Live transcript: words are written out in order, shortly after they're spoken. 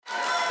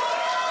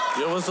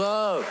Yo, what's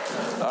up?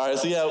 All right,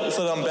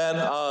 so I'm Ben,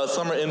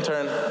 summer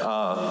intern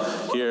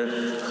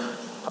here.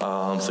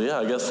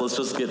 I guess let's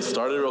just get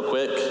started real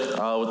quick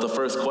with the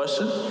first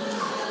question.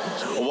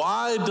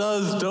 Why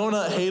does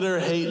donut hater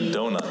hate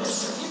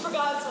donuts? You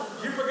forgot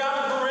something. You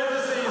forgot the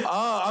parentheses.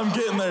 I'm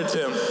getting there,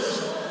 Tim.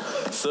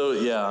 So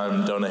yeah,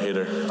 I'm donut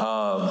hater.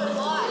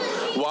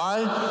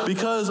 Why?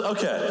 Because,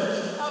 okay.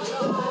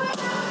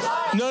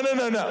 No.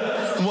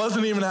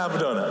 Wasn't even half a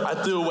donut. I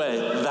threw away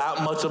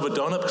that much of a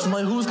donut because I'm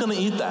like, who's going to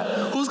eat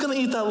that? Who's going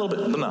to eat that little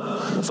bit? No.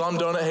 So I'm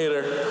donut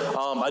hater.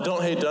 I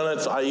don't hate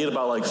donuts. I eat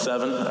about like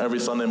 7 every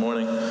Sunday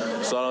morning.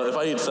 So if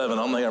I eat 7,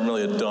 I'm like, I'm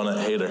really a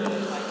donut hater.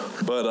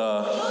 But,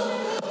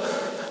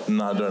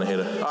 not a donut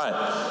hater. All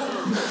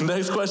right.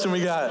 Next question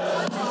we got.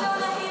 Once a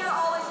donut hater,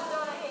 always a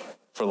donut hater.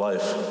 For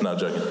life. Not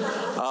joking.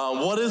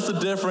 What is the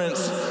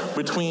difference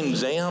between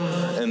jam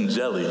and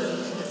jelly?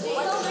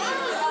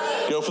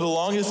 For the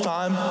longest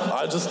time,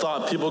 I just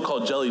thought people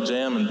called jelly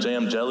jam and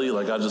jam jelly.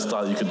 Like, I just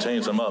thought you could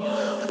change them up.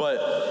 But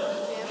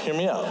hear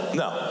me out.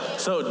 No.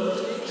 So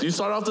you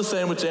start off the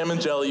same with jam and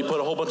jelly. You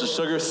put a whole bunch of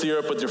sugar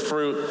syrup with your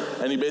fruit,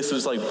 and you basically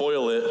just like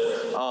boil it.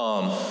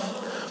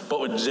 But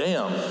with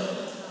jam,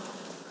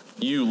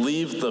 you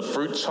leave the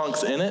fruit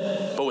chunks in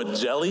it. But with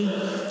jelly,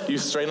 you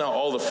strain out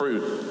all the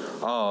fruit.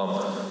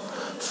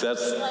 So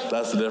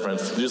that's the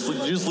difference. You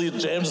just leave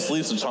jam. Just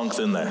leaves the chunks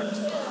in there.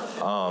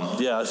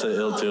 I said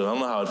ill too. I don't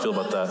know how I'd feel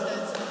about that.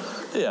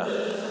 Yeah.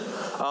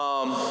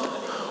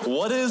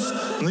 What is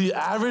the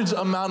average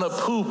amount of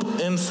poop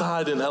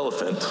inside an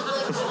elephant?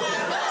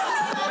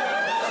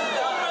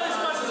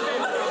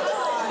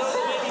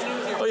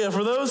 Oh yeah,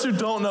 for those who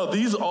don't know,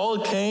 these all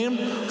came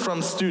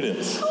from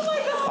students.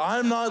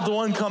 I'm not the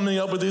one coming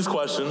up with these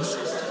questions.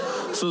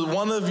 So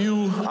one of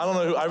you,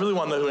 I really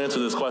want to know who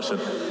answered this question.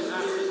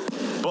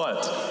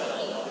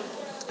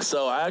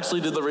 So I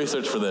actually did the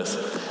research for this.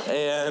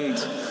 And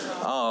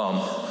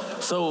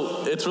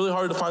so it's really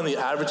hard to find the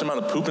average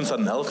amount of poop inside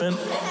an elephant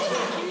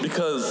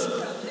because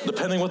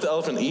depending what the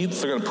elephant eats,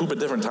 they're going to poop at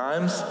different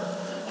times.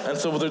 And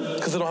so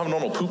because they don't have a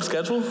normal poop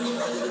schedule.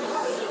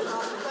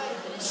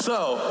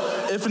 So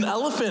if an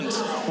elephant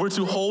were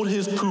to hold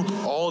his poop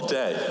all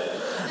day,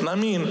 and I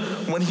mean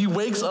when he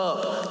wakes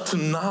up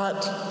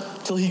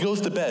till he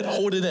goes to bed,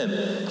 hold it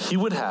in, he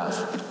would have,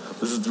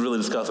 this is really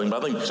disgusting,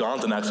 but I think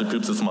Jonathan actually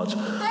poops this much.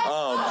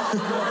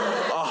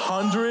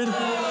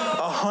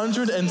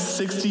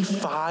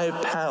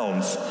 165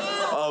 pounds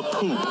of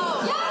poop.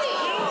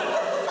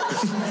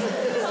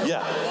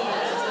 Yeah.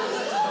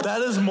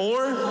 That is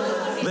more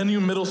than you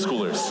middle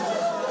schoolers.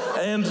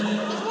 And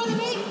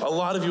a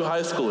lot of you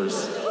high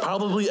schoolers.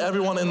 Probably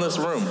everyone in this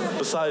room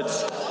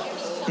besides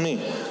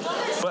me.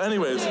 But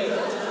anyways,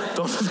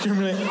 don't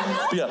discriminate.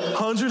 But yeah,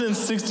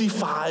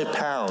 165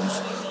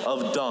 pounds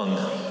of dung.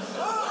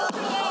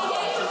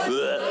 All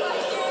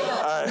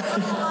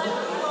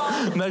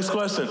right. Next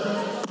question.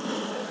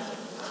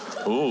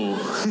 Ooh.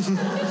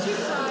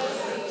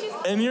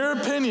 In your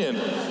opinion,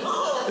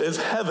 is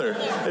Heather?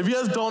 If you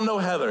guys don't know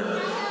Heather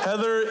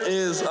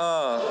is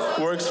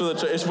works for the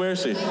church. Where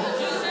is she?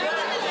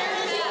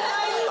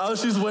 Oh,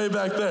 she's way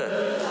back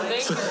there.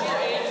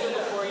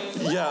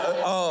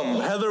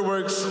 Heather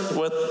works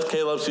with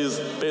Caleb. She's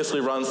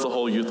basically runs the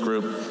whole youth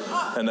group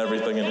and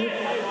everything in here.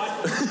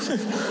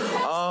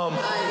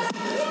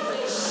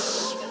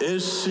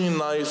 Is she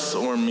nice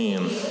or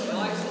mean?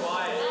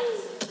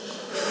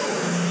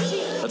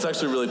 That's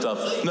actually really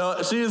tough.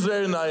 No, she is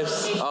very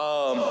nice.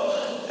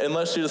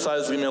 Unless she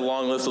decides to give me a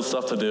long list of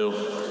stuff to do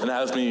and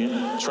has me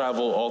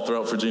travel all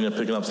throughout Virginia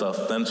picking up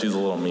stuff, then she's a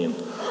little mean.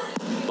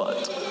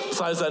 But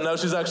besides that, no,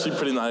 she's actually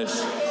pretty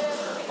nice.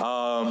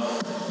 All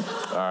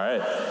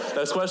right.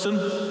 Next question.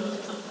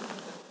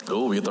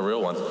 Ooh, we get the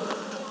real one.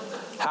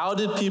 How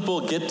did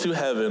people get to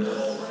heaven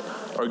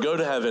or go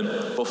to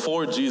heaven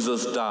before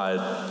Jesus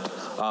died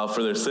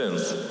for their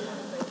sins?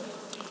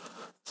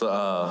 So,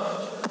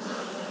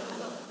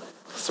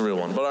 it's a real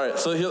one. But all right,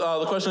 so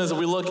the question is, if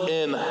we look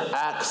in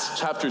Acts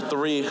chapter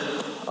 3,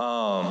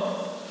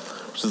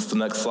 which is the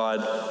next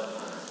slide,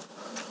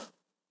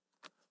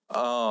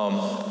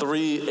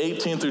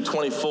 3:18 through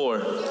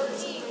 24,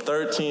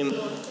 13,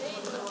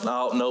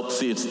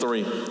 see, it's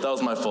 3. That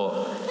was my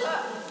fault.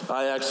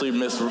 I actually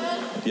I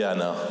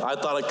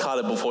thought I caught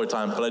it before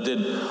time, but I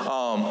didn't.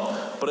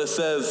 But it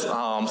says,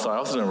 I'm sorry, I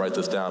also didn't write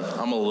this down.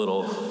 I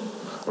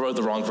wrote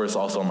the wrong verse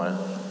also on my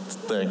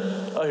thing.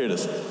 Oh, here it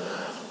is.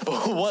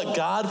 But what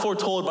God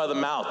foretold by the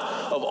mouth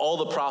of all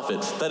the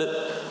prophets,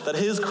 that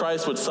his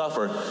Christ would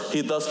suffer, he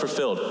thus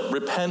fulfilled.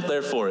 Repent,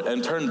 therefore,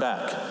 and turn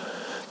back,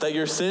 that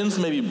your sins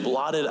may be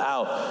blotted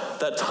out,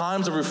 that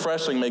times of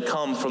refreshing may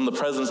come from the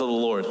presence of the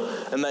Lord,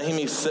 and that he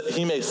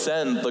may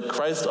send the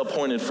Christ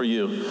appointed for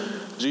you,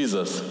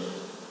 Jesus.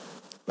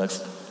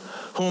 Next.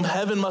 Whom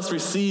heaven must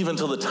receive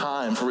until the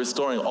time for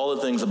restoring all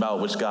the things about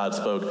which God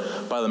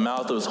spoke by the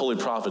mouth of his holy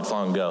prophets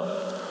long ago.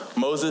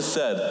 Moses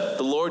said,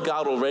 the Lord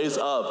God will raise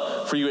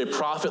up for you a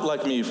prophet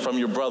like me from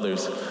your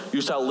brothers.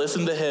 You shall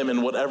listen to him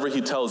in whatever he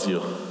tells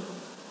you.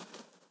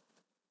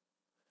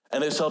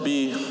 And it shall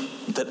be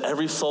that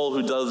every soul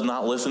who does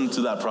not listen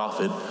to that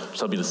prophet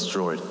shall be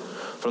destroyed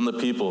from the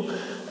people.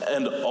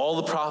 And all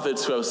the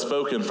prophets who have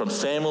spoken from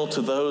Samuel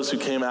to those who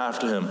came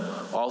after him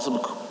also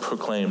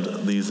proclaimed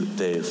these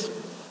days.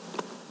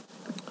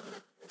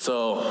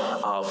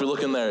 So if we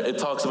look in there, it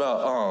talks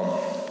about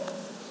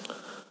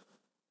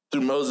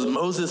through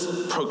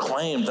Moses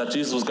proclaimed that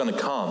Jesus was going to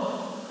come.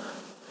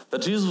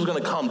 That Jesus was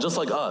going to come just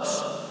like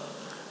us.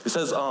 He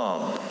says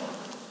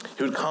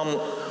he would come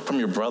from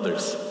your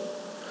brothers.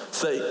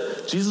 Say,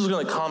 Jesus was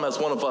going to come as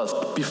one of us,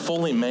 be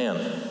fully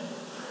man,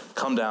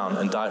 come down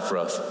and die for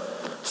us.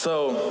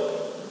 So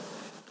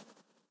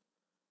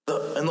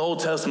in the Old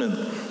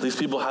Testament, these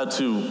people had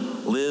to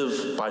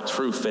live by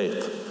true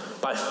faith,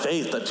 by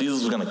faith that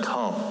Jesus was going to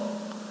come.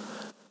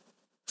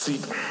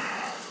 See,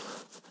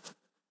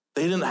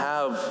 they didn't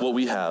have what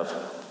we have,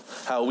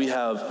 how we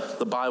have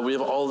the Bible, we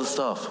have all this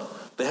stuff.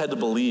 They had to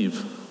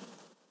believe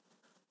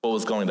what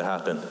was going to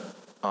happen.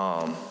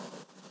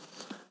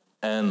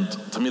 And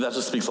to me, that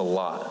just speaks a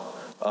lot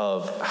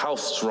of how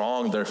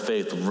strong their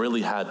faith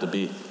really had to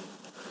be.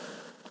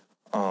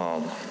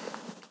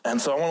 And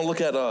so I want to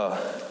look at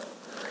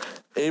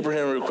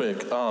Abraham real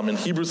quick. In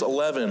Hebrews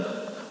 11,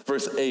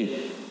 verse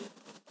 8.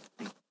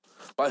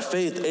 By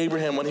faith,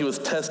 Abraham, when he was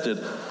tested,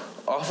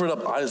 offered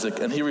up Isaac,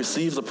 and he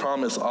received the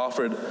promise,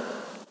 offered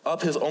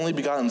up his only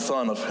begotten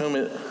son, of whom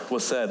it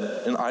was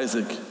said, in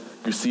Isaac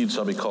your seed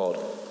shall be called.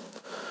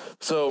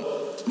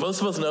 So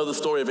most of us know the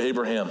story of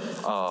Abraham.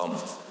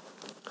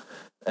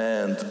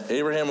 And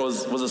Abraham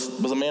was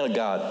a man of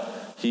God.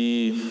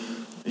 He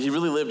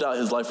really lived out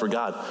his life for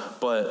God,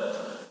 but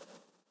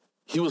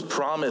he was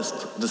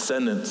promised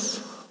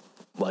descendants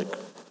like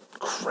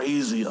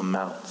crazy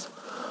amounts.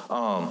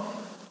 But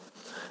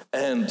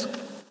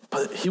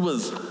he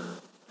was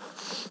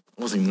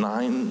he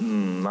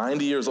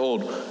 90 years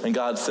old, and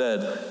God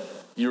said,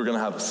 you were going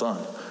to have a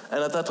son.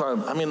 And at that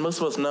time, I mean, most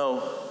of us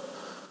know,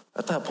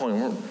 at that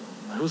point,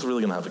 who's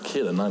really going to have a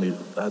kid at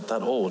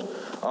that old?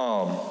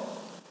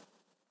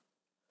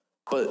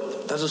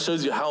 But that just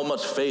shows you how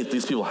much faith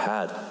these people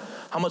had.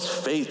 How much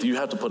faith you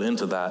have to put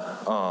into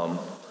that.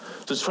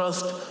 To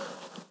trust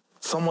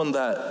someone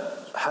that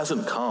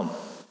hasn't come.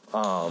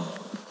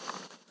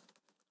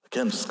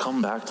 Again, just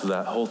come back to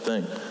that whole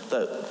thing.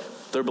 That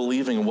they're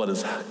believing in what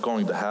is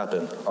going to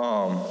happen.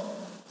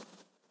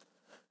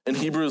 In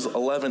Hebrews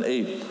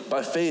 11:8,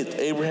 by faith,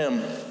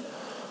 Abraham,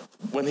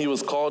 when he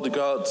was called to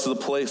go to the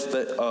place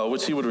that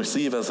which he would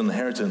receive as an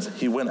inheritance,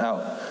 he went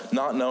out,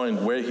 not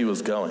knowing where he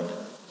was going.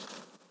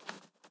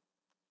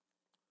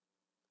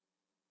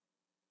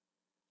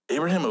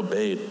 Abraham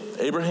obeyed.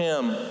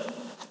 Abraham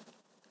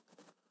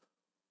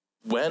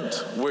went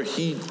where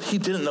he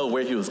didn't know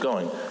where he was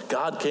going.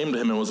 God came to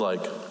him and was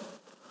like,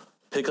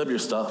 pick up your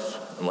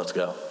stuff and let's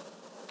go.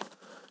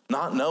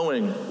 Not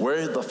knowing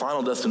where the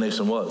final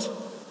destination was,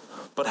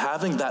 but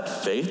having that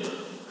faith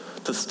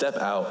to step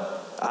out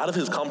of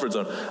his comfort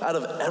zone, out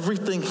of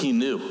everything he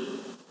knew.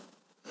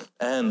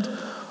 And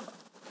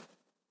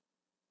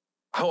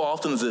how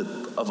often is it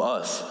of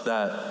us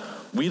that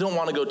we don't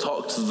want to go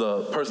talk to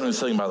the person who's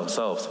sitting by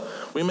themselves?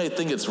 We may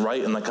think it's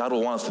right and that God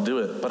will want us to do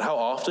it, but how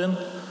often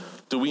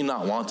do we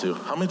not want to?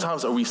 How many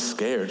times are we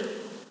scared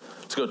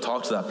to go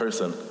talk to that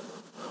person?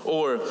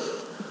 Or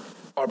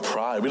our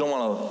pride, we don't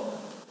want to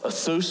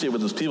associate with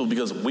those people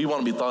because we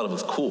want to be thought of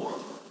as cool.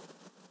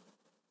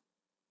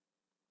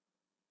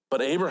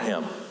 But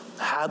Abraham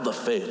had the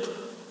faith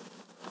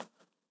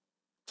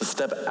to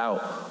step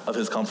out of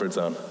his comfort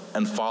zone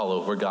and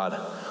follow where God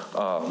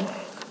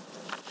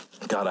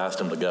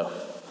asked him to go.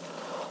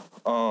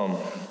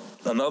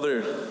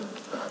 Another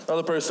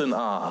person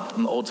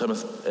in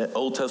the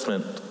Old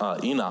Testament,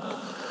 Enoch.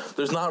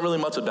 There's not really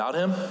much about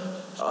him,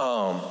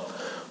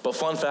 but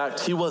fun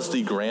fact, he was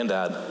the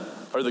granddad,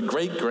 or the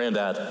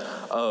great-granddad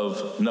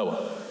of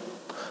Noah.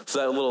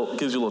 So that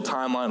gives you a little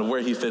timeline of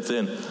where he fits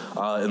in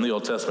the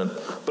Old Testament.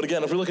 But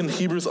again, if we look in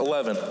Hebrews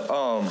 11,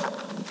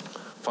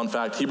 fun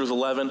fact, Hebrews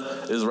 11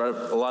 is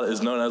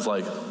known as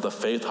like the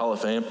Faith Hall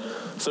of Fame.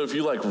 So if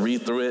you like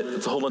read through it,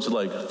 it's a whole bunch of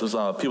there's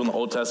people in the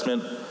Old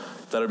Testament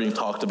that are being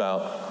talked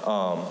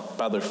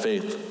about their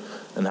faith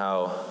and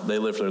how they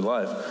lived their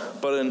life.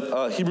 But in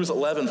Hebrews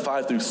 11,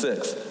 5 through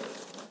 6,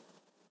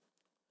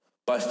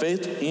 by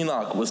faith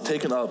Enoch was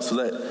taken up so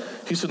that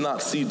he should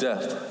not see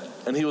death,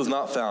 and he was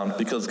not found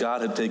because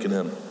God had taken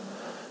him.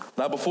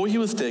 Now before he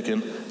was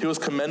taken, he was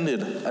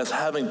commended as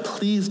having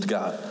pleased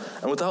God.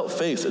 And without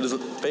faith,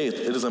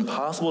 it is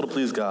impossible to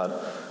please God.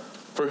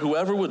 For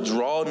whoever would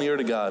draw near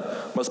to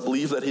God must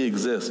believe that he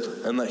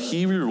exists, and that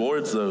he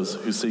rewards those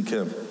who seek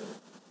him.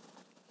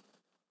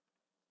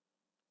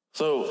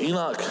 So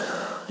Enoch,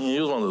 he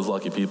was one of those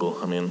lucky people.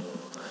 I mean,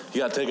 he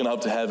got taken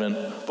up to heaven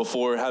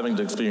before having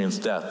to experience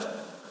death.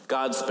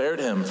 God spared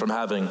him from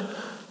having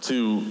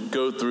to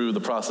go through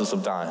the process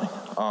of dying.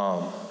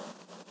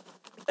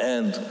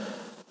 And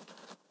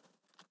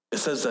it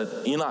says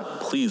that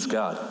Enoch pleased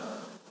God.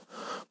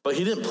 But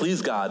he didn't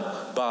please God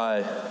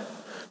by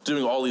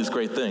doing all these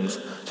great things.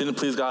 He didn't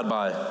please God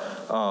by,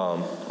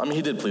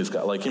 he did please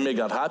God. Like, he made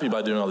God happy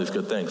by doing all these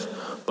good things.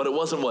 But it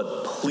wasn't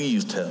what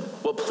pleased him.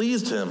 What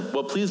pleased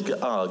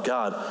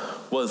God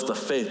was the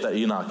faith that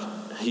Enoch,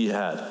 he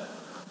had.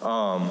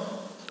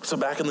 So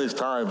back in these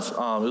times, it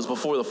was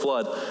before the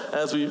flood.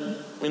 As we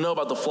know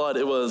about the flood,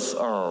 it was,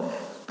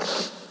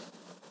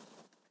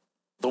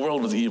 the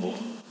world was evil.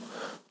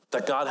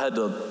 That God had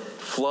to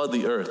flood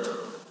the earth,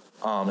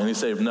 and he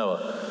saved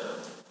Noah.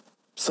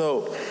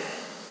 So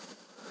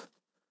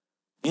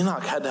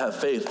Enoch had to have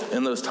faith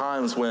in those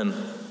times when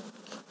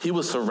he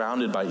was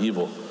surrounded by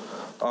evil,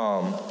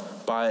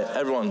 by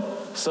everyone.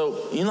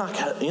 So Enoch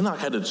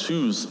had to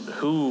choose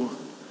who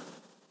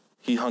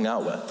he hung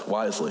out with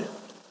wisely.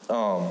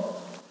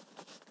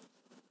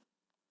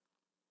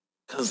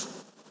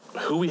 Because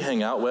who we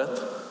hang out with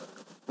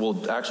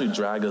will actually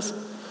drag us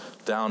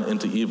down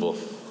into evil.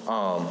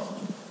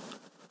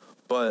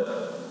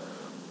 But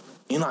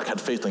Enoch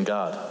had faith in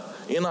God.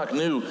 Enoch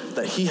knew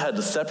that he had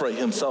to separate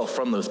himself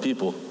from those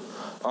people.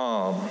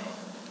 And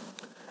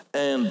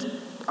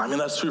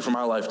that's true for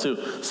my life too.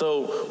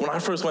 So when I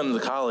first went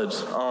into college,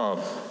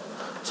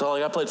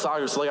 I played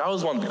soccer, so I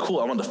always wanted to be cool.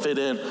 I wanted to fit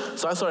in.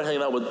 So I started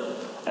hanging out with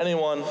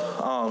anyone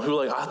who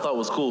I thought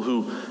was cool,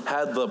 who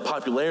had the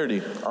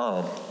popularity.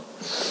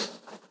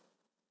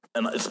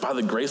 And it's by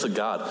the grace of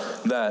God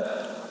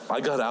that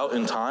I got out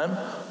in time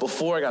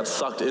before I got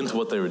sucked into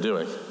what they were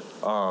doing.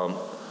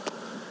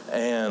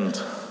 And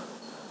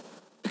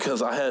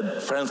because I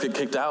had friends get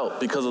kicked out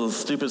because of the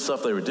stupid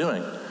stuff they were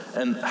doing,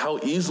 and how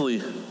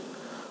easily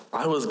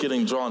I was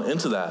getting drawn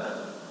into that,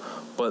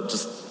 but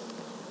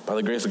just by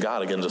the grace of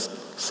God, again,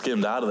 just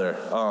skimmed out of there.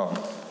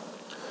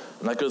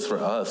 And that goes for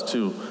us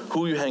too.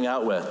 Who you hang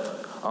out with.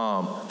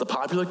 The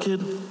popular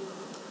kid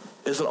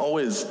isn't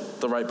always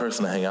the right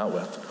person to hang out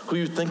with. Who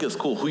you think is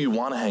cool, who you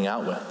want to hang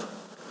out with,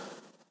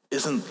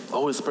 isn't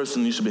always the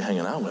person you should be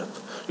hanging out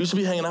with. You should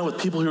be hanging out with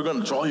people who are going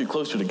to draw you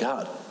closer to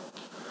God,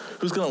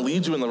 who's going to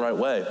lead you in the right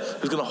way,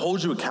 who's going to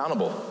hold you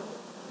accountable.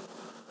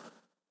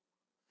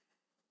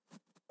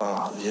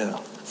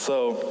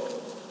 So,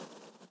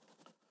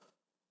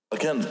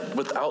 again,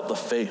 without the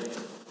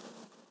faith,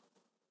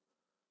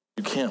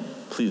 you can't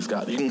please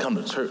God. You can come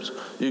to church,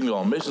 you can go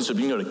on mission trip,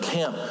 you can go to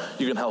camp,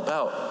 you can help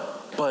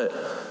out. But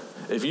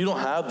if you don't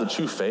have the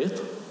true faith,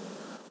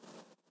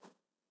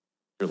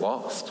 you're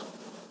lost.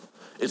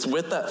 It's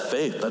with that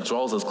faith that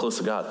draws us close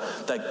to God,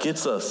 that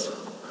gets us,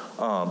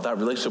 that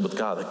relationship with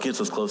God, that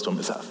gets us close to Him,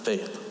 is that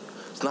faith.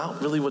 It's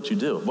not really what you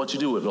do. What you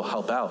do, it'll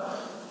help out.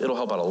 It'll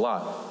help out a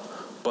lot.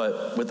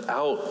 But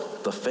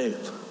without the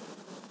faith,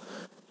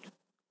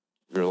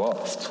 you're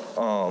lost.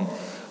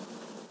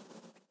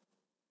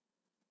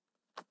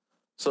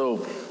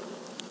 So,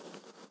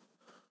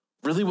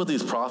 really what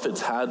these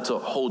prophets had to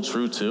hold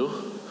true to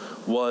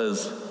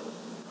was,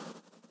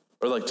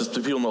 or like just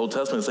the people in the Old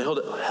Testament, they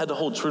had to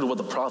hold true to what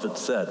the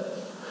prophets said.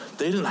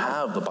 They didn't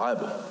have the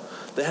Bible.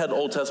 They had the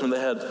Old Testament,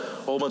 they had a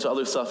whole bunch of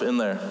other stuff in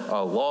there,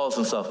 laws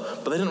and stuff,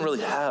 but they didn't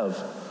really have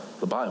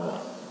the Bible.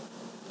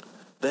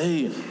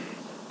 They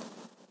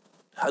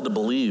had to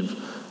believe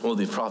what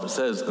these prophets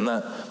says, and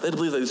that they had to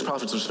believe that these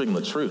prophets were speaking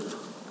the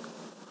truth.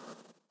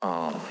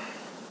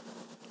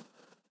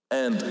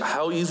 And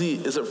how easy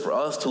is it for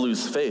us to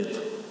lose faith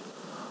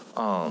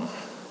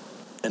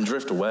and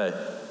drift away?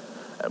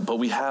 But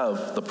we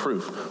have the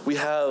proof. We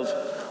have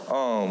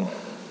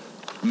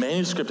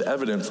manuscript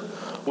evidence,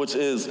 which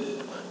is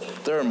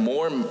there are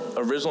more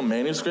original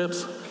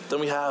manuscripts than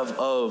we have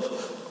of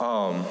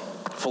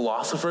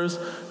philosophers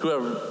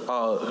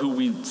who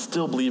we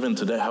still believe in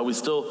today, how we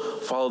still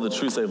follow the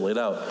truths they've laid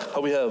out.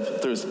 How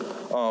there's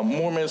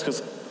more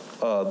manuscripts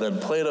than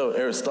Plato,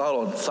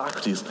 Aristotle, and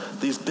Socrates.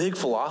 These big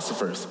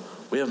philosophers,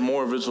 we have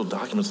more original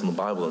documents in the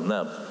Bible than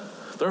them.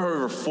 There are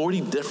over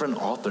 40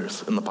 different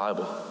authors in the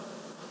Bible.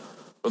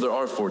 Or there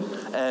are 40.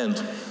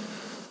 And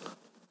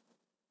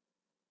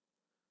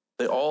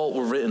they all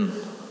were written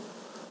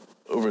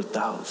over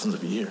thousands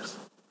of years.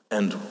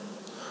 And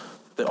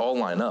they all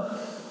line up.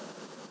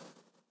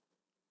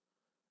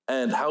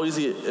 And how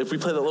easy, if we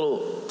play the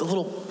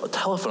little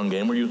telephone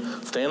game where you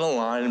stand in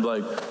line and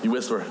you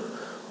whisper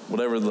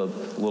whatever the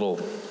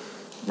little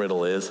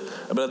riddle is,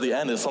 but at the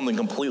end it's something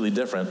completely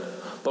different.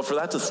 But for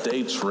that to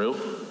stay true,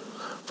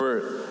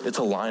 for it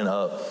to line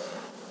up,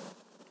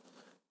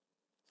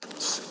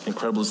 it's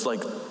incredible. It's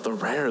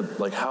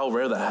how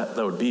rare that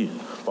would be.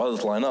 Why does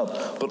this line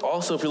up? But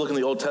also, if you look in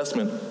the Old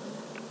Testament,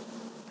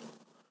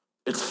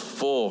 it's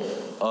full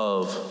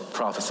of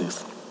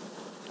prophecies.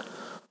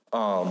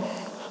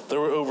 There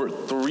were over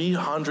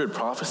 300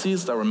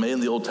 prophecies that were made in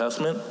the Old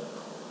Testament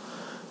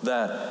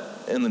that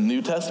in the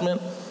New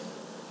Testament,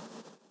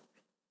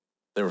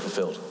 they were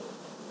fulfilled.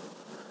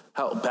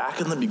 How back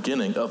in the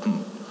beginning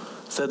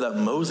said that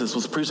Moses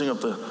was preaching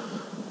of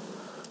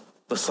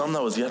the son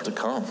that was yet to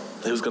come.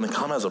 That he was going to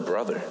come as a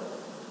brother.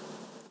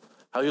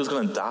 How he was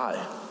going to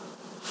die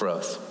for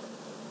us.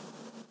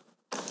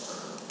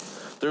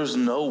 There's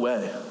no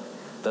way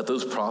that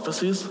those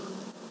prophecies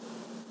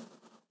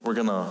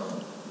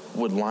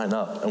would line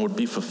up and would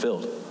be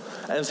fulfilled.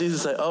 And it's easy to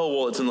say, oh,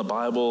 well, it's in the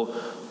Bible.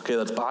 Okay,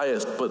 that's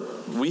biased.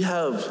 But we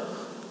have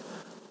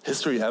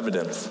history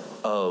evidence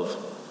of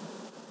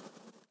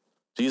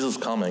Jesus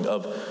coming,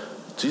 of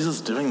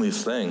Jesus doing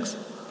these things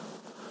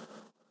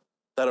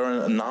that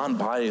are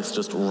non-biased,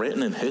 just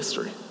written in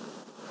history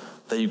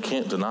that you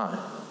can't deny.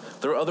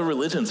 There are other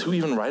religions who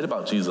even write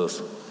about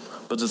Jesus,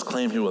 but just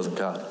claim he wasn't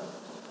God.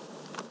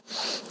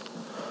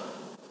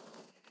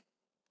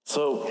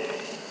 So,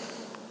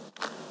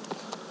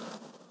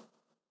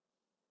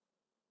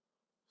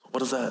 what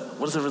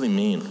does it really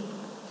mean?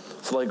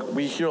 So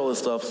we hear all this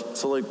stuff,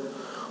 so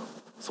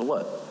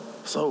what?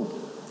 So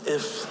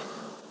if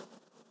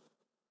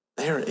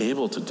they are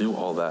able to do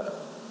all that,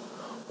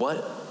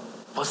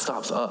 what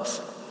stops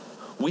us?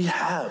 We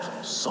have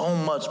so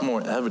much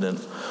more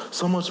evidence,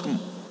 so much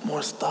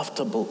more stuff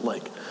to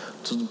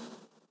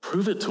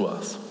prove it to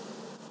us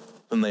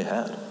than they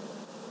had.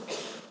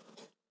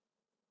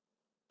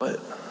 But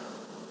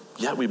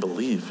yet we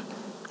believe,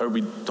 or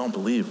we don't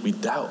believe, we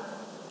doubt.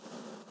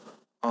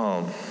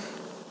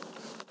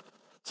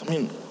 So I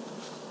mean,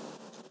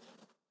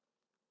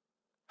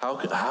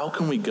 how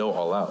can we go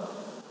all out?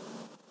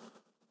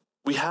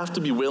 We have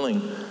to be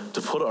willing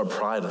to put our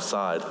pride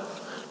aside,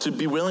 to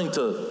be willing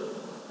to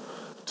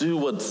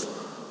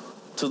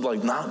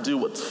not do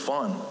what's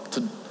fun,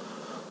 to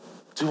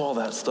do all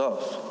that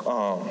stuff,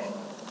 to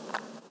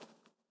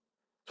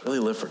really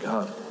live for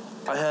God.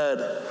 I had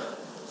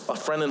a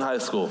friend in high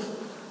school.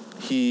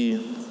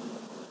 He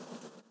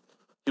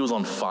was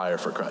on fire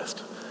for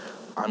Christ.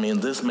 I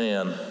mean, this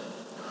man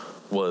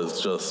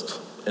was just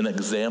an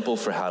example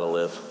for how to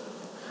live.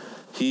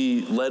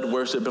 He led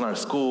worship in our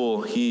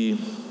school. He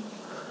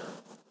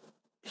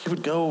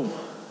would go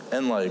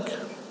and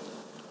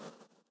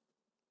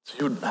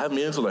he would have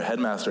meetings with our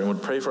headmaster and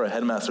would pray for our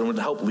headmaster and would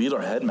help lead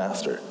our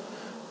headmaster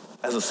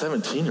as a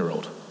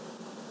 17-year-old.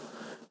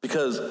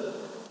 Because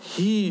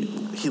he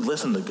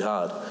listened to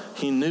God.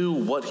 He knew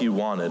what he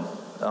wanted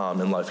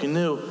in life. He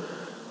knew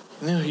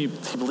he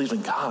believed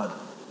in God.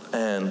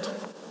 And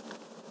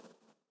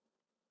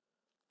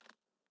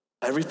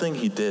everything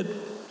he did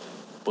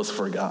was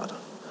for God.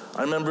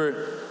 I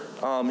remember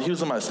he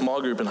was in my small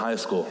group in high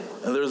school,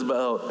 and it was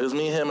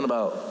me, him, and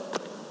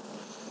about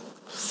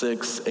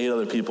 6, 8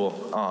 other people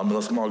in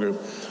the small group.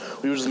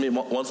 We would just meet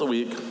once a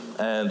week,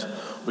 and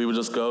we would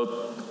just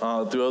go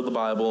throughout the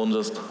Bible and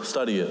just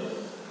study it.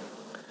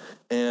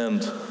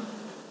 And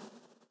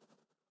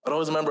I'd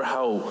always remember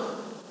how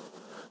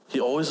he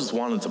always just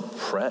wanted to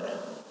pray.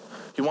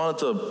 He wanted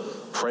to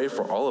pray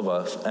for all of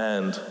us,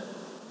 and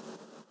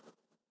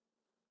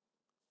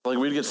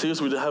we'd get serious,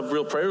 we'd have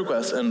real prayer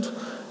requests, and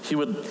he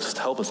would just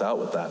help us out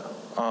with that.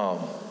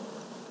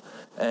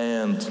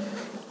 And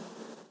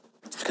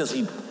it's because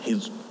he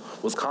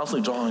was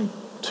constantly drawing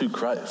to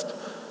Christ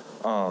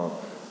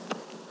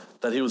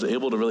that he was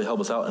able to really help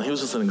us out. And he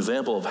was just an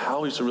example of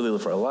how we should really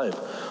live for our life.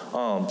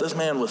 This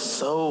man was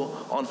so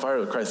on fire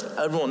with Christ.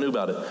 Everyone knew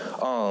about it.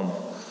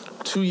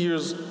 3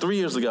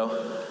 years ago,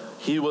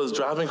 he was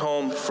driving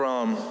home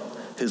from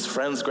our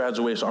friend's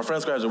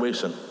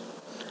graduation,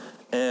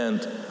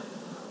 and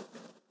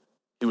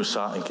he was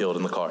shot and killed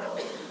in the car.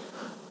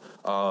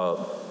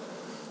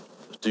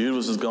 Dude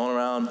was just going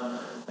around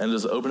and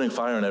just opening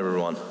fire on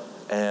everyone.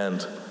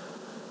 And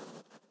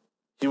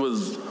he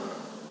was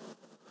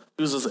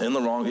just in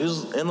the wrong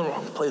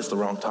place at the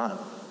wrong time.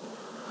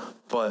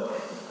 But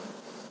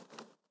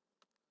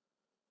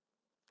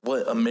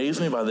what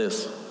amazed me by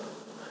this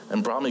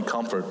and brought me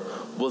comfort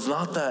was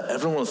not that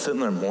everyone was sitting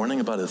there mourning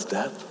about his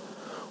death.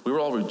 We were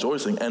all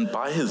rejoicing. And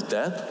by his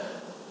death,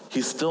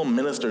 he still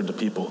ministered to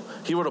people.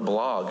 He wrote a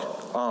blog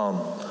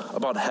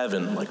about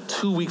heaven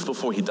 2 weeks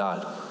before he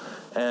died.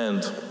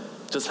 And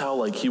just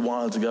how he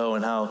wanted to go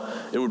and how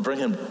it would bring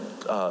him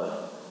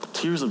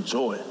tears of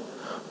joy.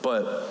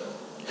 But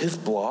his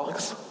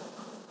blogs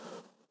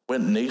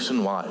went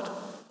nationwide.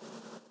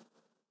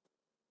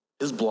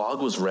 His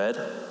blog was read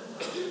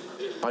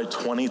by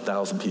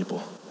 20,000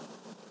 people.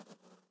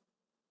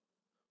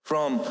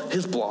 From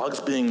his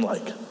blogs being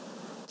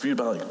viewed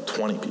by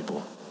 20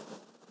 people.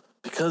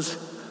 Because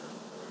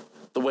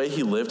the way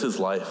he lived his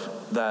life,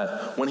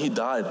 that when he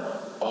died,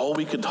 all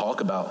we could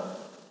talk about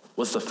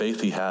was the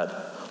faith he had,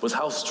 was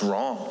how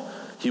strong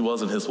he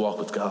was in his walk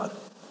with God.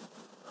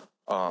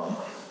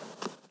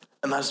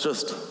 And that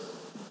just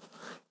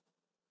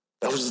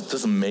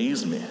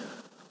amazed me.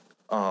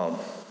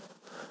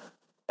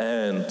 And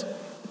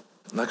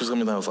that just got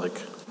me that I was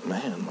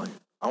man,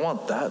 I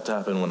want that to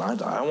happen when I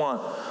die. I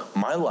want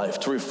my life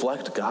to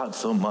reflect God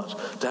so much,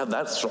 to have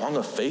that strong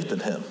of faith in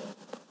him,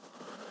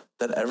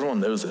 that everyone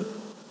knows it.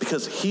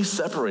 Because he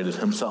separated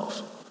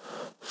himself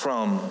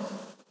from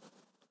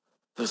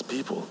those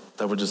people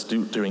that were just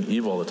doing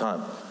evil all the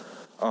time.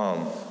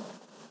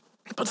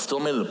 But still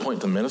made it a point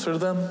to minister to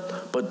them,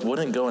 but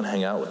wouldn't go and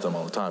hang out with them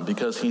all the time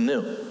because he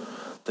knew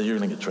that you're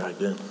going to get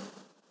dragged in.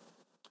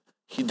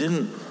 He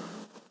didn't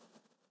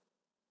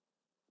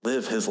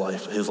live his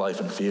life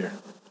in fear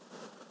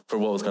for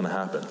what was going to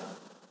happen.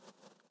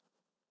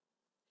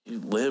 He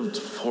lived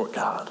for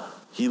God.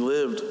 He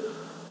lived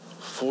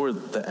for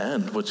the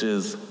end, which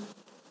is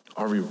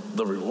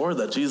the reward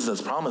that Jesus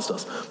has promised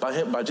us.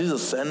 By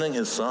Jesus sending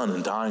his son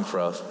and dying for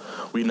us,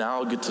 we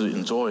now get to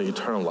enjoy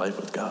eternal life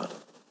with God.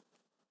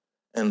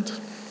 And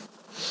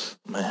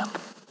man,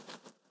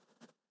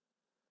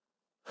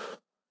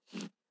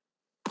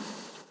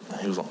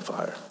 he was on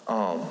fire.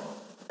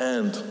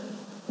 And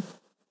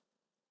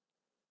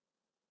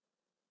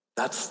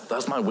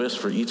that's my wish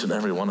for each and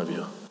every one of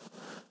you,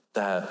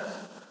 that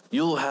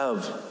you'll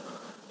have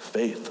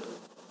faith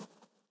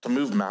to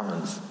move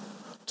mountains,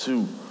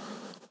 to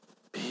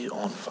be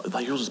on fire.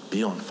 Like, you'll just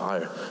be on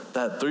fire.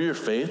 That through your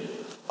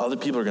faith, other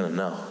people are going to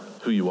know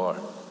who you are.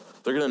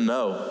 They're going to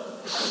know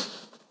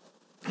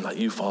that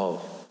you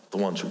follow the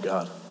one true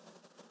God.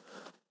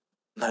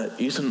 That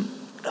each and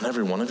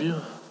every one of you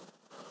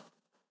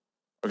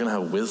are going to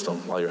have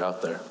wisdom while you're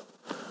out there.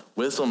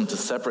 Wisdom to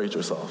separate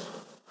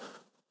yourself,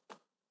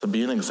 to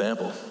be an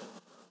example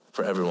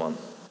for everyone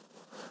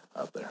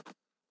out there.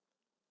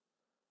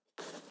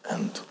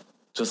 And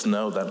just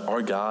know that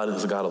our God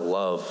is a God of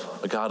love,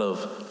 a God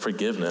of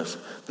forgiveness,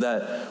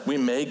 that we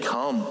may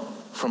come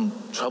from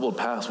troubled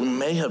past. We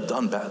may have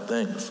done bad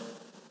things,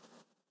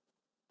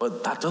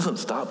 but that doesn't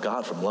stop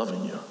God from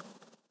loving you.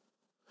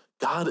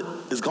 God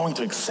is going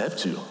to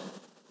accept you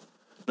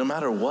no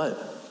matter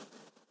what.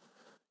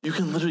 You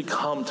can literally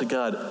come to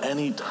God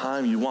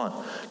anytime you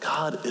want.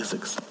 God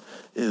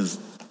is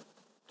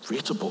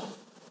reachable.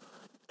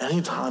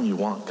 Anytime you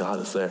want, God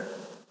is there.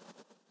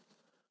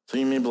 So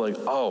you may be like,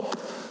 oh,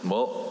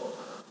 well,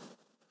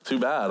 too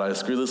bad. I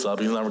screwed this up.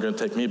 He's never going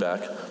to take me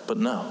back. But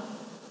no.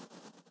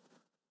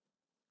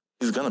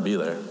 He's going to be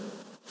there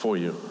for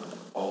you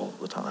all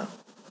the time.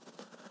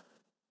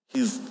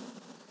 He's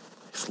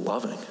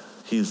loving.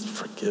 He's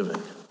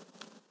forgiving.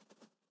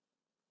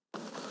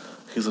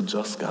 He's a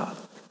just God.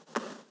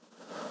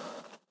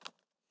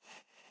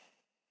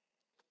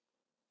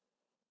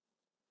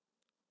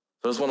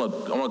 So I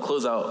want to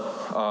close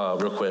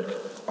out real quick.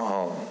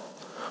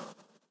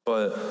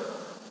 But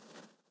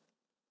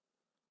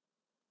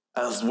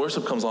as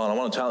worship comes on, I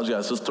want to challenge you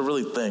guys just to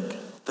really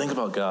think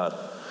about God.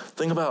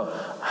 Think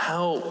about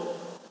how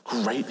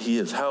great he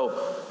is, how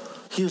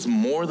he is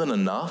more than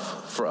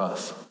enough for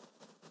us.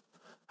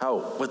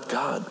 How with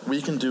God,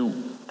 we can do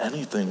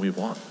anything we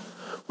want.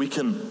 It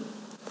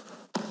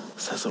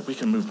says that we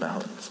can move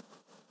mountains.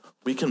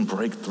 We can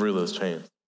break through those chains.